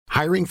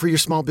Hiring for your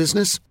small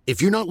business?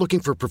 If you're not looking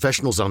for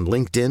professionals on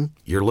LinkedIn,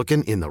 you're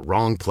looking in the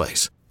wrong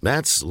place.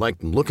 That's like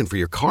looking for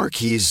your car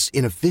keys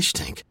in a fish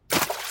tank.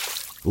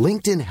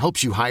 LinkedIn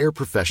helps you hire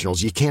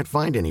professionals you can't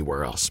find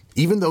anywhere else,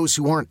 even those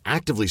who aren't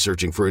actively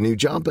searching for a new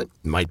job but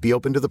might be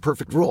open to the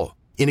perfect role.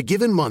 In a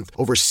given month,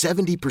 over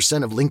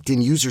 70% of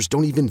LinkedIn users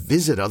don't even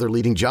visit other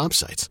leading job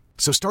sites.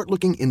 So start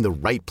looking in the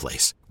right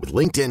place. With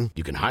LinkedIn,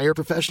 you can hire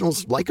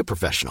professionals like a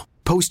professional.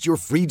 Post your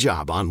free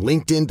job on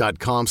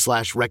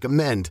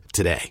linkedin.com/recommend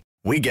today.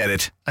 We get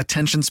it.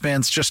 Attention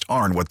spans just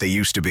aren't what they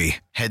used to be.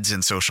 Heads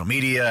in social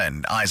media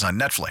and eyes on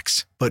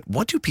Netflix. But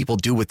what do people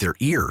do with their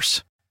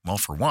ears? Well,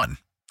 for one,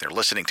 they're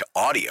listening to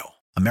audio.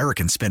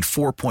 Americans spend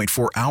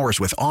 4.4 hours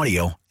with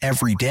audio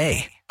every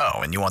day. Oh,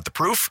 and you want the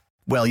proof?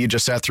 Well, you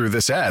just sat through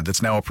this ad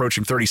that's now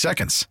approaching 30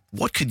 seconds.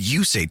 What could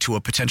you say to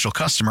a potential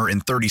customer in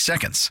 30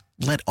 seconds?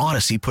 Let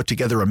Odyssey put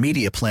together a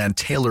media plan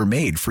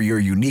tailor-made for your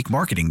unique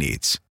marketing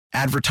needs.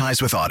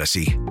 Advertise with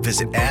Odyssey.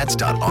 Visit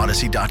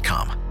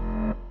ads.odyssey.com.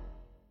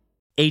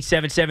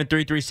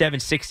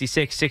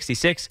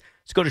 877-337-6666.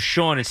 Let's go to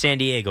Sean in San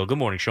Diego. Good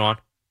morning, Sean.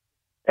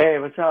 Hey,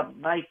 what's up,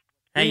 Mike?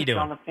 How you doing?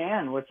 I'm a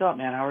fan. What's up,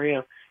 man? How are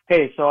you?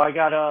 Hey, so I'm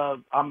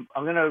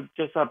gonna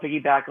just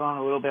piggyback on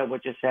a little bit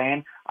what you're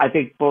saying. I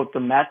think both the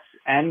Mets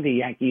and the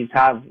Yankees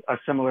have a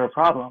similar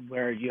problem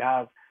where you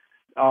have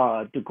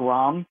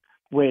DeGrom,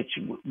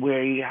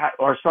 where you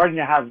are starting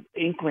to have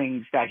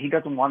inklings that he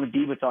doesn't want to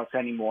be with us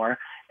anymore,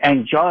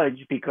 and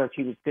Judge because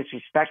he was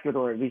disrespected,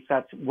 or at least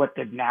that's what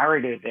the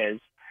narrative is.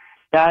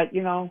 That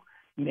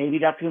maybe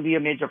that's going to be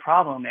a major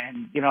problem,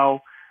 and I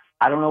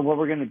don't know what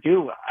we're going to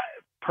do.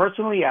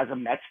 Personally, as a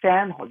Mets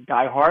fan,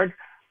 diehard,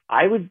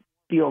 I would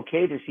be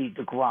okay to see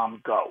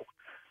DeGrom go.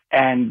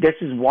 And this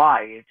is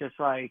why. It's just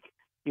like,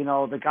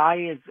 the guy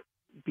is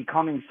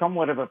becoming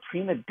somewhat of a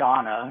prima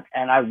donna,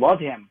 and I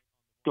love him.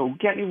 Don't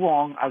get me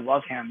wrong, I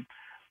love him.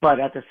 But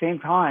at the same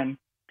time,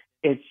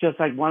 it's just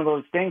like one of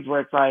those things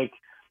where it's like,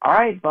 all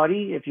right,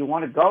 buddy, if you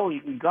want to go,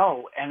 you can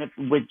go. And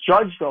with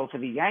Judge, though, for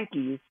the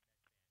Yankees,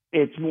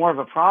 it's more of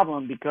a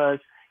problem because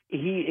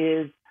he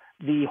is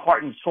the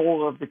heart and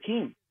soul of the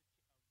team.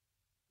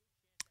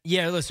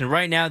 Yeah, listen,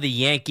 right now the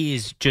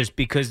Yankees, just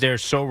because they're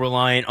so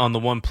reliant on the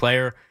one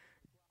player,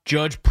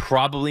 Judge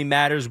probably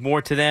matters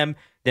more to them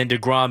than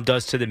DeGrom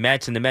does to the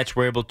Mets, and the Mets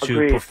were able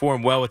to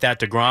perform well without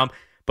DeGrom,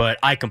 but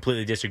I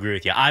completely disagree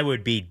with you. I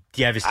would be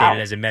devastated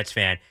as a Mets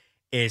fan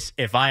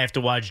if I have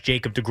to watch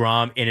Jacob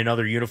DeGrom in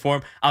another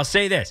uniform. I'll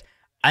say this.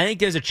 I think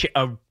there's a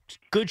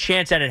good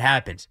chance that it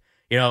happens.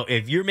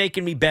 If you're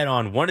making me bet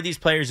on one of these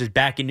players is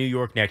back in New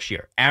York next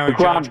year, Aaron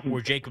Judge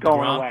or Jacob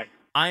DeGrom,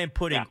 I am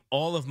putting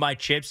all of my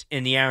chips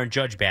in the Aaron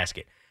Judge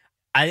basket.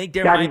 I think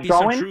there might be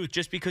some truth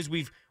just because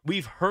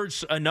we've heard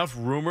enough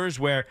rumors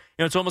where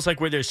it's almost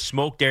like where there's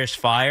smoke, there's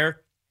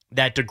fire,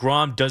 that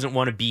DeGrom doesn't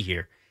want to be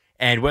here.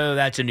 And whether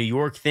that's a New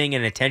York thing,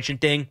 an attention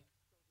thing,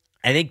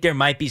 I think there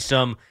might be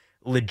some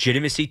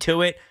legitimacy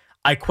to it.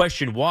 I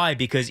question why,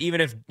 because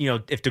even if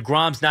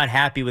DeGrom's not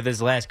happy with his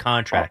last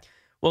contract,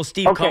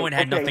 Steve Cohen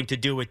had nothing to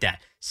do with that.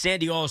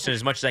 Sandy Alderson,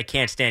 as much as I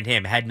can't stand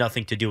him, had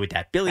nothing to do with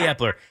that. Billy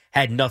Epler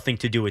had nothing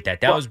to do with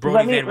that. That was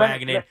Brody Van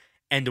Wagenen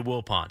and the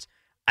Wilpons.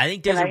 I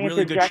think there's a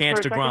really good chance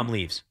DeGrom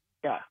leaves.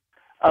 Yeah.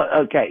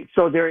 Okay.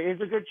 So there is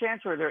a good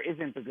chance, or there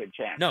isn't a good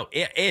chance? No,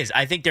 it is.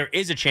 I think there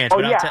is a chance.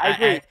 But I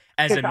agree.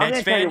 As a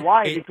Mets fan, tell you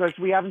why? Because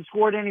we haven't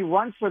scored any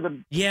runs for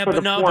the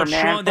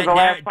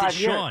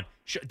Sean,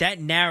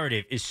 that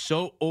narrative is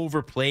so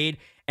overplayed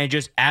and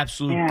just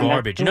absolute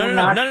garbage.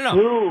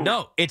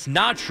 No, it's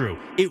not true.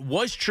 It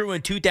was true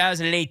in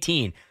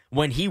 2018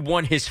 when he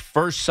won his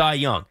first Cy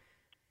Young.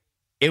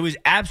 It was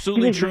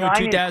absolutely true in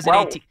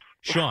 2018,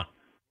 Sean,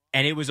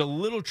 and it was a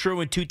little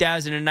true in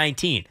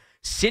 2019.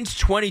 Since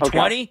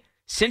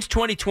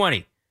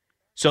 2020,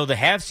 so the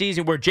half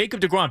season where Jacob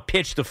DeGrom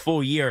pitched the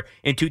full year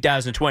in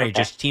 2020,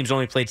 just teams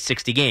only played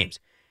 60 games.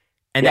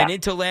 And then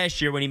into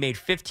last year when he made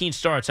 15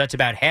 starts, that's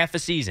about half a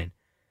season.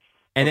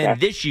 And then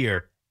this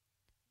year,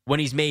 when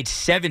he's made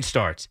 7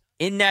 starts,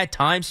 in that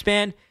time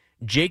span,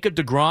 Jacob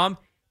DeGrom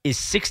is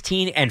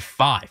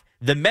 16-5.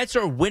 The Mets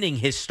are winning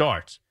his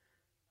starts.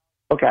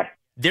 Okay.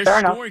 They're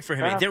scoring for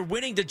him. They're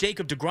winning the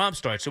Jacob DeGrom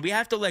start. So we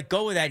have to let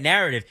go of that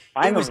narrative.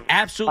 It was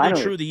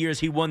absolutely true the years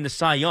he won the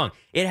Cy Young.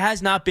 It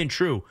has not been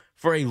true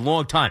for a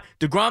long time.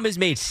 DeGrom has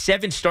made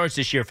 7 starts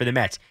this year for the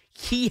Mets.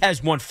 He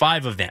has won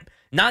 5 of them.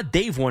 Not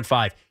they've won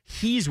 5.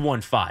 He's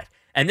won 5.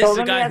 And this is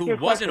a guy who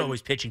wasn't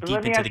always pitching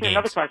deep into the games.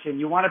 Another question.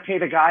 You want to pay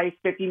the guy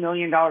 $50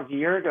 million a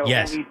year to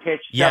only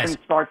pitch 7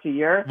 starts a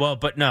year? Well,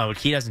 but no,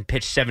 he doesn't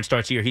pitch 7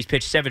 starts a year. He's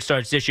pitched 7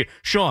 starts this year.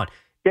 Sean,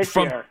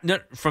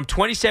 from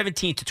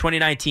 2017 to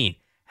 2019,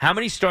 how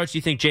many starts do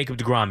you think Jacob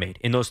DeGrom made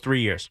in those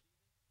 3 years?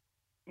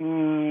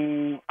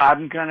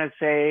 I'm going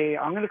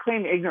to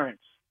claim ignorance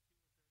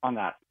on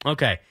that.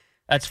 Okay,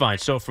 that's fine.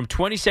 So from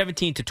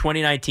 2017 to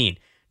 2019,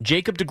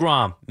 Jacob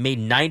DeGrom made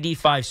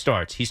 95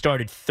 starts. He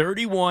started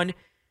 31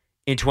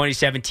 in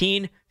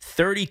 2017,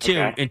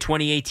 32 in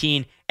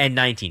 2018, and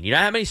 19. You know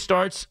how many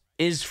starts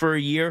is for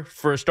a year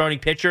for a starting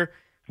pitcher?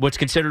 What's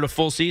considered a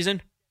full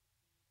season?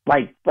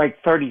 Like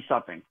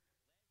 30-something.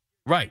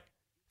 Right.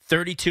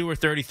 32 or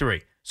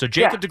 33. So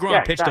Jacob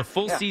DeGrom pitched a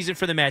full exactly. season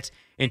for the Mets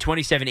in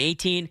 2017,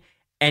 18,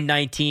 and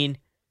 19.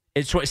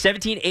 It's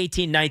 17,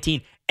 18,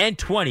 19, and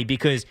 20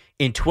 because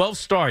in 12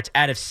 starts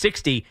out of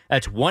 60,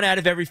 that's 1 out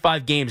of every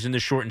 5 games in the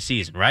shortened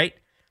season, right?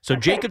 So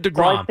Okay. Jacob So I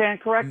DeGrom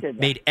stand corrected then.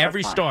 made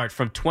every That's fine. start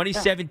from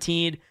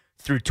 2017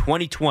 through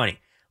 2020.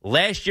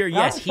 Last year,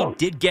 yes, he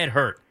did get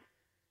hurt.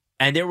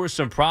 And there were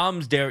some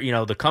problems there,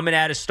 the coming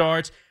out of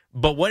starts.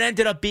 But what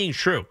ended up being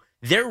true,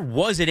 there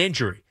was an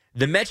injury.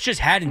 The Mets just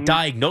hadn't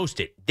diagnosed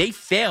it. They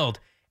failed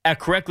at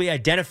correctly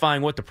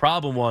identifying what the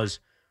problem was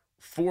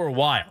for a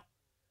while.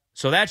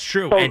 So that's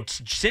true. And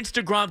since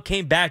DeGrom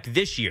came back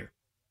this year,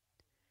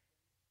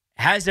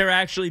 has there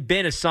actually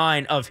been a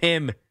sign of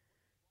him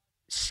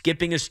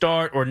skipping a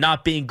start or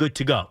not being good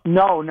to go?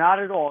 No, not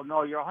at all.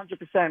 No, you're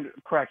 100%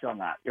 correct on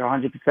that. You're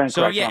 100% correct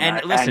So, yeah, on and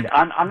that. listen,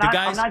 and I'm the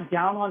guys- not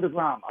down on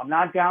DeGrom. I'm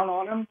not down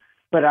on him,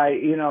 but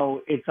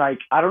it's like,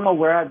 I don't know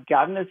where I've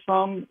gotten this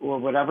from or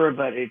whatever,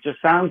 but it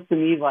just sounds to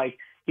me like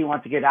he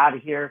wants to get out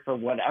of here for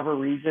whatever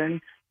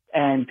reason.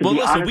 And to well, be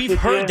listen, honest we've with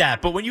heard you,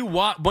 that, but when you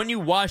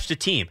watch the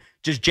team,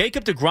 does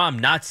Jacob DeGrom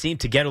not seem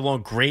to get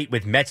along great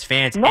with Mets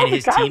fans no, and the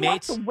his guy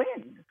teammates? wants to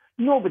win.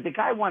 No, but the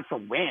guy wants to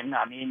win.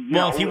 I mean,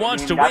 If he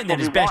wants to that's win, then what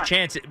his we best want.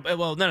 chance.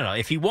 Well, no.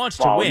 If he wants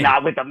to Well, win,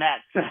 not with the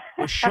Mets.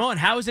 well, Sean,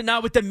 how is it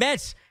not with the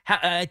Mets?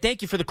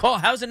 Thank you for the call.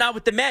 How is it not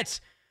with the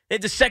Mets? They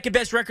have the second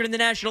best record in the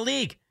National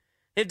League.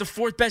 They have the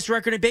 4th best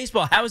record in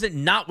baseball. How is it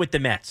not with the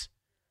Mets?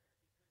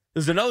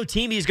 Does another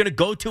team he's going to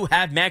go to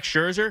have Max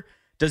Scherzer?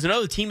 Does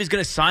another team he's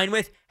going to sign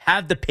with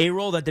have the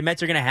payroll that the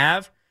Mets are going to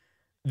have?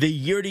 The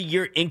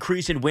year-to-year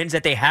increase in wins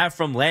that they have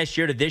from last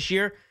year to this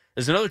year?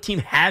 Does another team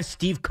have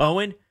Steve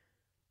Cohen?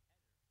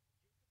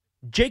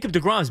 Jacob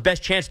DeGrom's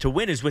best chance to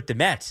win is with the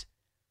Mets.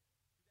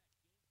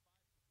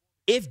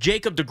 If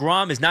Jacob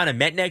DeGrom is not a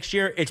Met next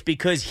year, it's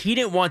because he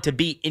didn't want to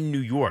be in New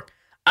York.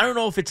 I don't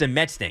know if it's a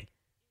Mets thing.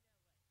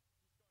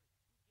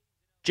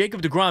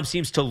 Jacob DeGrom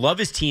seems to love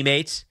his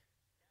teammates,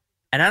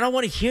 and I don't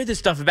want to hear this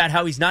stuff about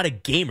how he's not a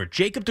gamer.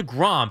 Jacob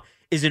DeGrom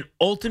is an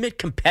ultimate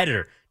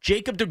competitor.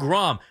 Jacob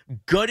DeGrom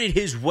gutted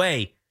his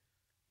way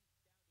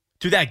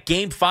to that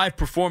Game 5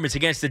 performance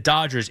against the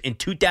Dodgers in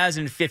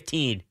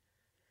 2015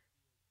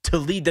 to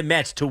lead the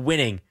Mets to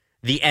winning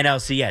the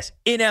NLCS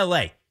in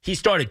L.A. He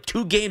started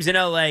 2 games in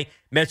L.A.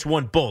 Mets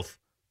won both.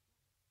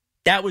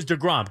 That was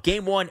DeGrom.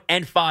 Game 1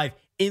 and 5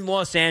 in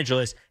Los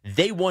Angeles.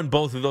 They won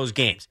both of those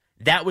games.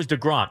 That was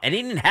DeGrom. And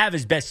he didn't have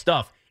his best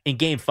stuff in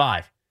Game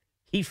 5.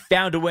 He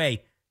found a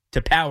way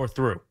to power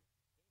through.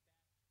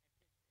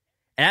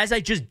 And as I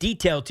just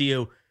detailed to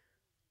you,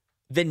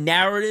 the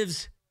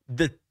narratives,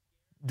 the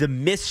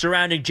myths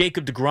surrounding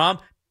Jacob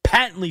DeGrom,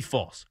 patently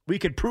false. We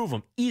could prove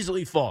them,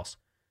 easily false.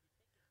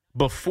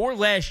 Before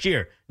last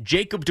year,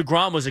 Jacob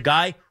DeGrom was a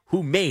guy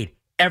who made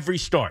every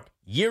start,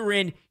 year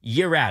in,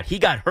 year out. He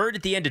got hurt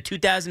at the end of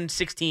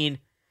 2016,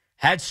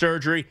 had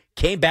surgery,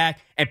 came back,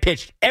 and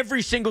pitched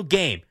every single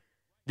game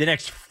the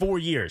next 4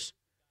 years.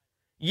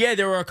 Yeah,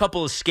 there were a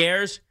couple of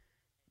scares,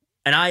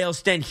 an IL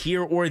stint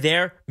here or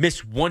there,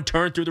 missed one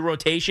turn through the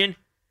rotation.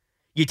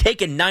 You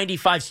take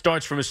 95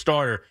 starts from a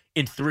starter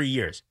in 3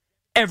 years,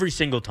 every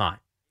single time.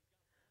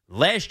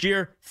 Last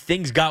year,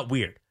 things got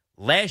weird.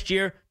 Last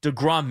year,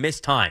 DeGrom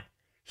missed time.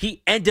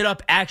 He ended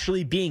up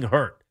actually being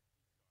hurt.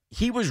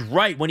 He was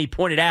right when he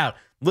pointed out,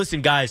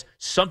 listen, guys,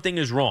 something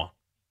is wrong.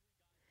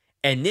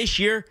 And this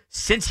year,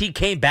 since he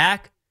came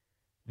back,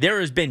 there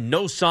has been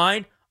no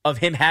sign of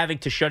him having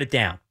to shut it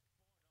down.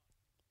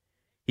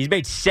 He's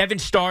made 7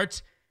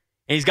 starts,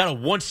 and he's got a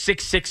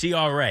 1.66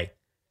 ERA.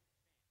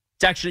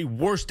 It's actually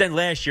worse than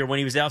last year when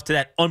he was off to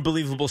that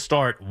unbelievable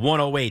start,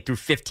 108 through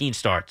 15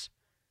 starts.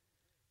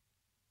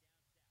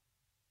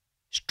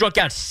 Struck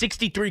out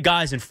 63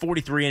 guys in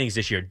 43 innings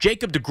this year.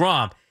 Jacob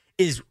DeGrom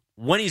is,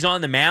 when he's on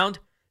the mound,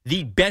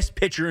 the best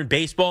pitcher in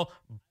baseball,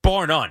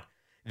 bar none.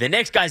 The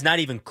next guy's not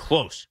even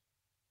close.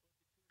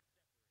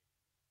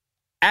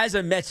 As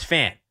a Mets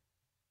fan,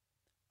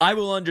 I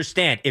will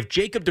understand if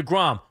Jacob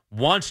DeGrom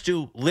wants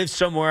to live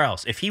somewhere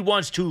else, if he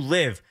wants to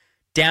live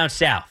down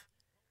south,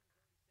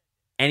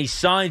 and he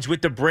signs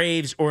with the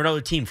Braves or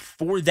another team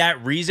for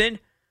that reason,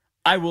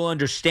 I will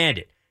understand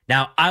it.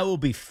 Now, I will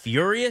be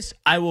furious.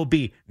 I will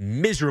be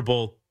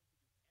miserable,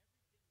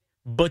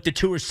 but the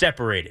two are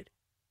separated.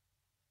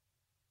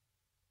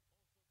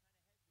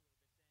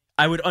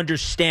 I would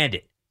understand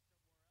it.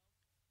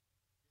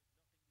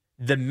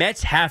 The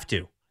Mets have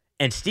to,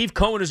 and Steve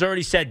Cohen has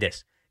already said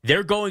this,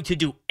 they're going to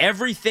do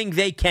everything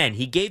they can.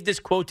 He gave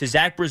this quote to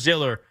Zach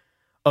Braziller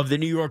of the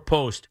New York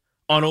Post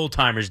on Old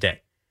Timers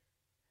Day,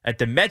 that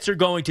the Mets are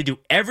going to do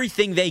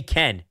everything they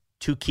can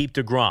to keep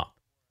DeGrom.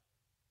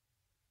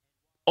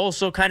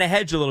 Also kind of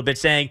hedged a little bit,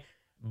 saying,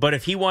 but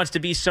if he wants to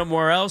be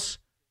somewhere else,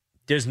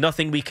 there's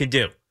nothing we can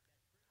do.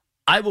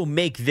 I will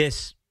make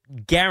this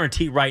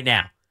guarantee right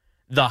now.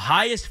 The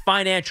highest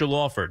financial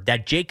offer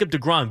that Jacob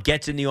DeGrom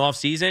gets in the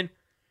offseason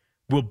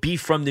will be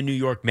from the New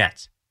York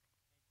Mets.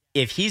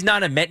 If he's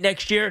not a Met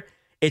next year,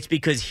 it's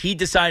because he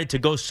decided to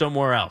go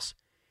somewhere else.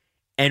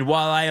 And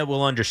while I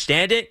will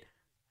understand it,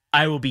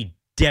 I will be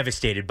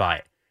devastated by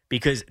it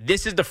because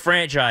this is the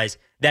franchise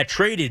that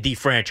traded the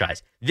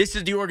franchise. This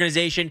is the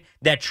organization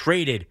that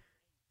traded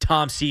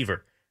Tom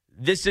Seaver.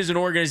 This is an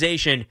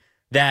organization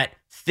that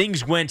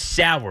things went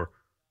sour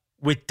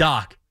with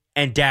Doc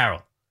and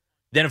Darryl.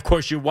 Then, of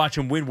course, you watch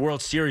him win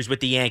World Series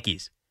with the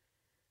Yankees.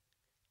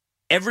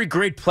 Every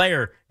great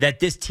player that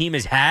this team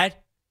has had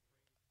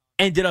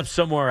ended up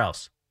somewhere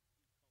else.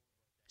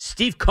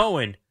 Steve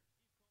Cohen,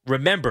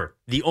 remember,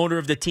 the owner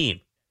of the team,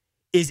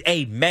 is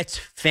a Mets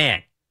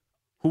fan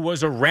who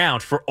was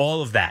around for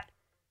all of that.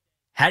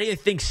 How do you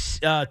think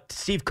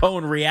Steve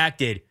Cohen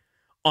reacted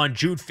on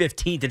June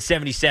 15th in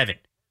 77? I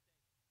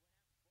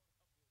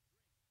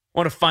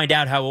want to find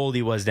out how old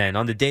he was then.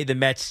 On the day the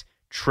Mets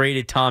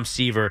traded Tom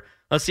Seaver,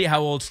 let's see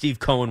how old Steve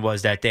Cohen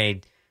was that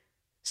day.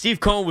 Steve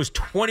Cohen was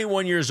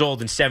 21 years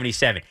old in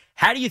 77.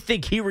 How do you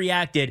think he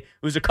reacted? It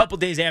was a couple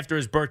days after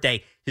his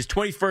birthday, his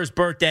 21st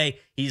birthday.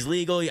 He's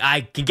legal.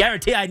 I can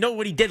guarantee I know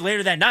what he did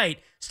later that night.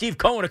 Steve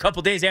Cohen, a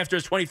couple days after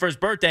his 21st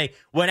birthday,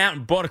 went out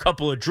and bought a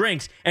couple of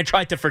drinks and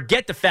tried to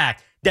forget the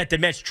fact that the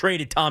Mets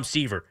traded Tom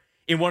Seaver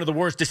in one of the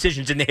worst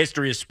decisions in the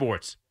history of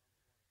sports.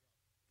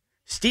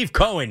 Steve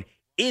Cohen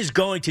is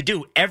going to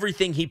do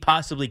everything he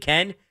possibly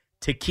can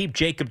to keep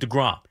Jacob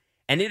deGrom,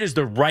 and it is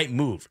the right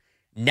move.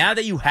 Now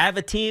that you have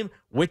a team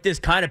with this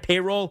kind of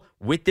payroll,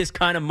 with this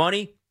kind of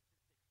money,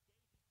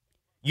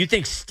 you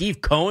think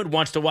Steve Cohen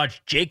wants to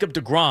watch Jacob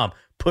deGrom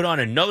put on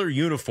another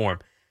uniform,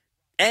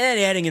 and then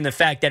adding in the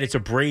fact that it's a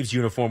Braves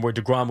uniform where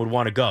deGrom would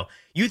want to go.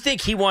 You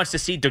think he wants to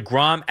see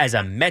deGrom as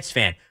a Mets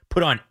fan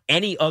put on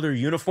any other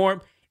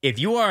uniform? If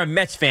you are a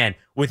Mets fan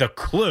with a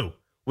clue,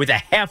 with a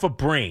half a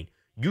brain,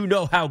 you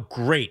know how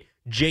great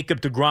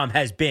Jacob deGrom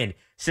has been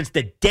since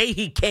the day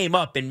he came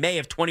up in May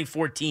of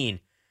 2014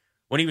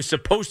 when he was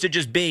supposed to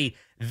just be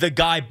the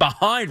guy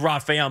behind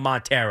Rafael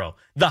Montero,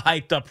 the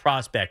hyped-up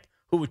prospect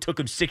who it took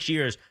him 6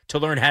 years to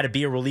learn how to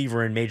be a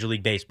reliever in Major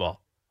League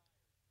Baseball.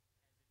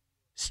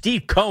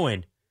 Steve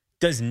Cohen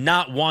does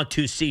not want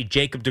to see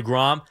Jacob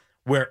deGrom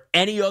wear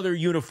any other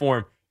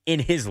uniform in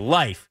his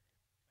life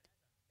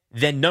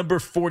than number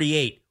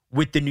 48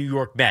 with the New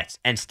York Mets.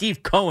 And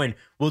Steve Cohen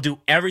will do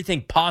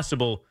everything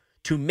possible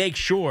to make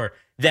sure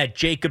that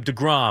Jacob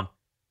deGrom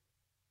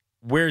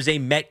wears a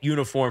Met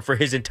uniform for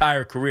his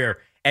entire career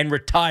and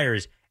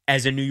retires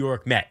as a New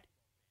York Met.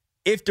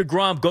 If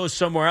deGrom goes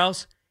somewhere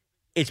else,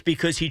 it's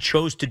because he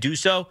chose to do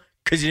so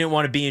because he didn't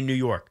want to be in New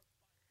York.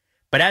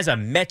 But as a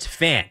Mets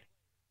fan,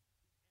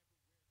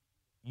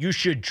 you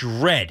should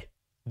dread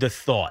the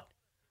thought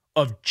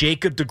of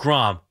Jacob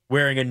deGrom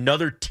wearing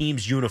another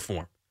team's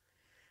uniform.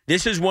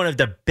 This is one of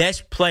the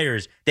best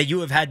players that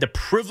you have had the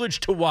privilege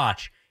to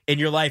watch in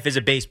your life as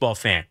a baseball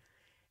fan.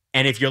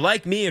 And if you're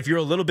like me, if you're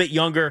a little bit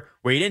younger,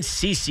 where you didn't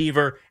see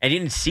Seaver and you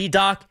didn't see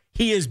Doc,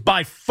 he is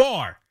by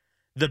far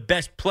the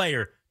best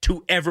player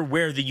to ever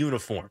wear the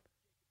uniform.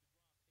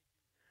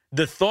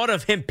 The thought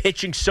of him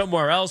pitching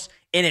somewhere else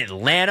in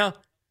Atlanta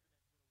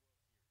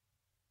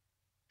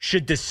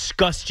should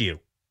disgust you.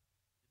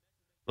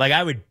 Like,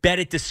 I would bet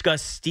it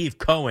disgusts Steve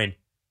Cohen,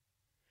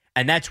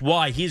 and that's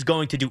why he's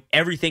going to do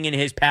everything in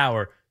his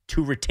power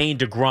to retain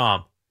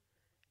deGrom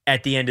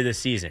at the end of the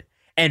season.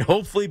 And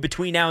hopefully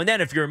between now and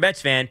then, if you're a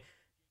Mets fan,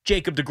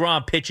 Jacob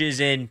deGrom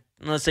pitches in,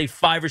 let's say,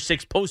 5 or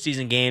 6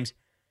 postseason games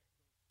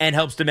and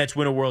helps the Mets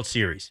win a World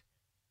Series.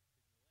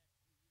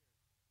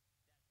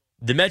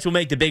 The Mets will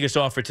make the biggest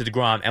offer to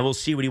deGrom, and we'll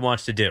see what he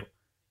wants to do.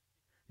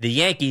 The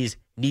Yankees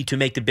need to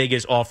make the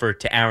biggest offer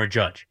to Aaron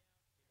Judge.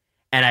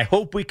 And I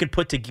hope we can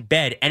put to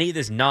bed any of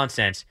this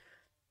nonsense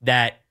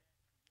that,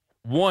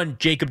 one,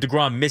 Jacob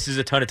deGrom misses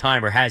a ton of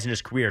time or has in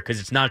his career, because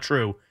it's not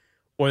true,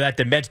 or that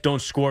the Mets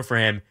don't score for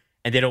him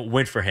and they don't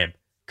win for him.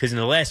 Because in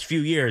the last few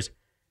years,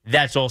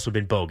 that's also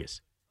been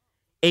bogus.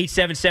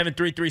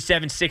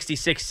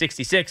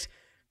 877-337-6666.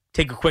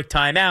 Take a quick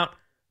time out.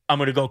 I'm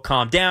going to go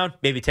calm down,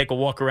 maybe take a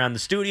walk around the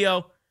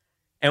studio,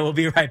 and we'll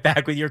be right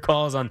back with your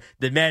calls on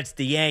the Mets,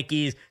 the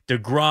Yankees,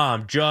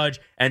 deGrom, Judge,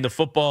 and the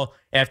football.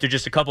 After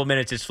just a couple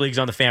minutes, it's Fleegs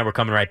on the Fan. We're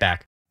coming right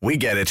back. We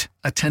get it.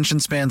 Attention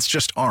spans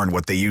just aren't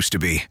what they used to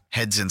be.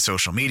 Heads in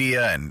social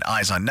media and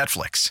eyes on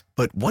Netflix.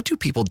 But what do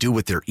people do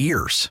with their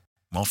ears?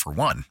 Well, for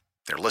one,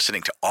 they're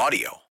listening to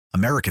audio.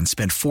 Americans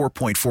spend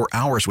 4.4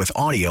 hours with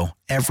audio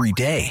every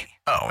day.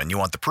 Oh, and you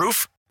want the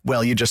proof?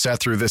 Well, you just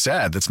sat through this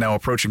ad that's now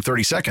approaching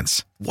 30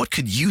 seconds. What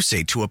could you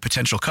say to a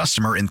potential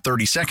customer in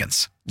 30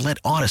 seconds? Let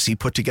Odyssey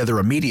put together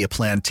a media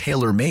plan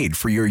tailor-made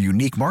for your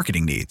unique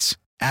marketing needs.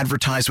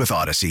 Advertise with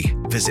Odyssey.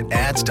 Visit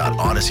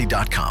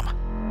ads.odyssey.com.